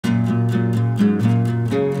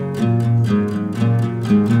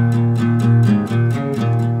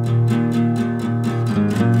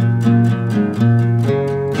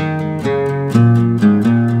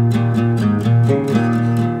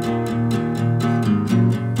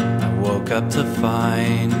up to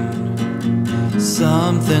find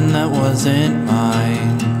something that wasn't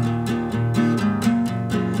mine.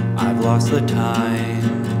 I've lost the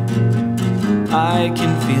time I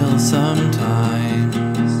can feel sometimes,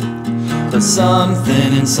 but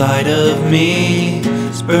something inside of me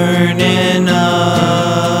is burning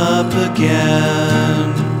up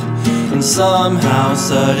again. And somehow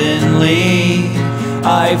suddenly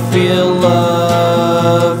I feel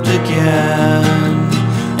loved again.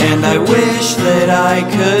 And I wish that I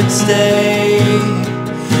could stay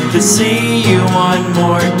to see you one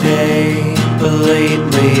more day. But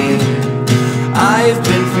lately I've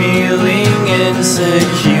been feeling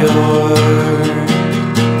insecure,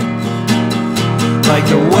 like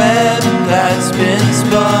a web that's been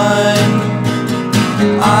spun.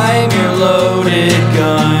 I'm your loaded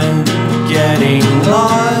gun, getting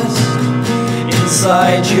lost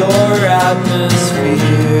inside your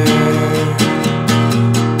atmosphere.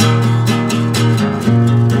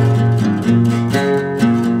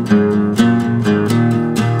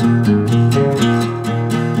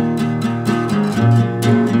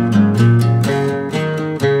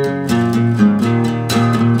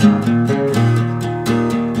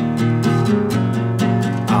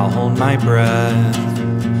 I'll hold my breath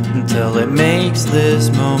until it makes this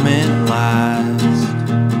moment last.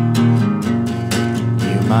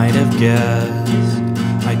 You might have guessed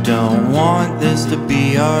I don't want this to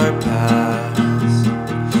be our past,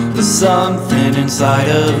 but something inside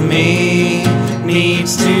of me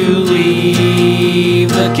needs to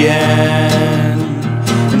leave again.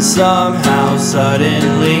 And somehow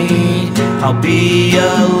suddenly I'll be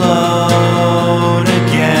alone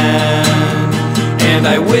again. And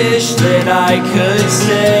I wish that I could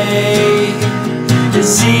stay to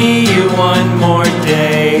see you one more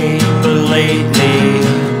day. But lately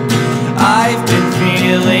I've been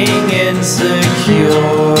feeling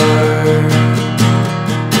insecure,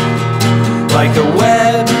 like a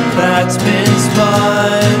web that's been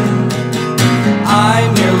spun.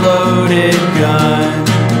 I'm your loaded gun,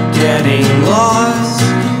 getting lost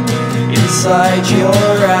inside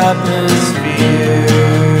your atmosphere.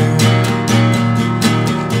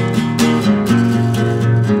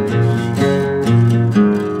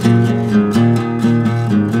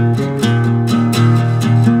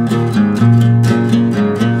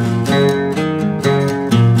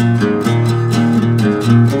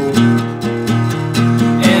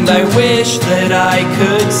 I wish that I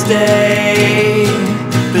could stay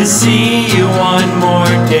to see you one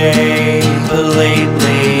more day. But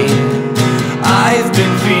lately I've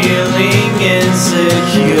been feeling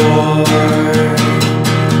insecure,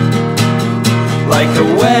 like a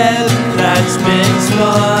web that's been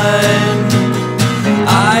spun.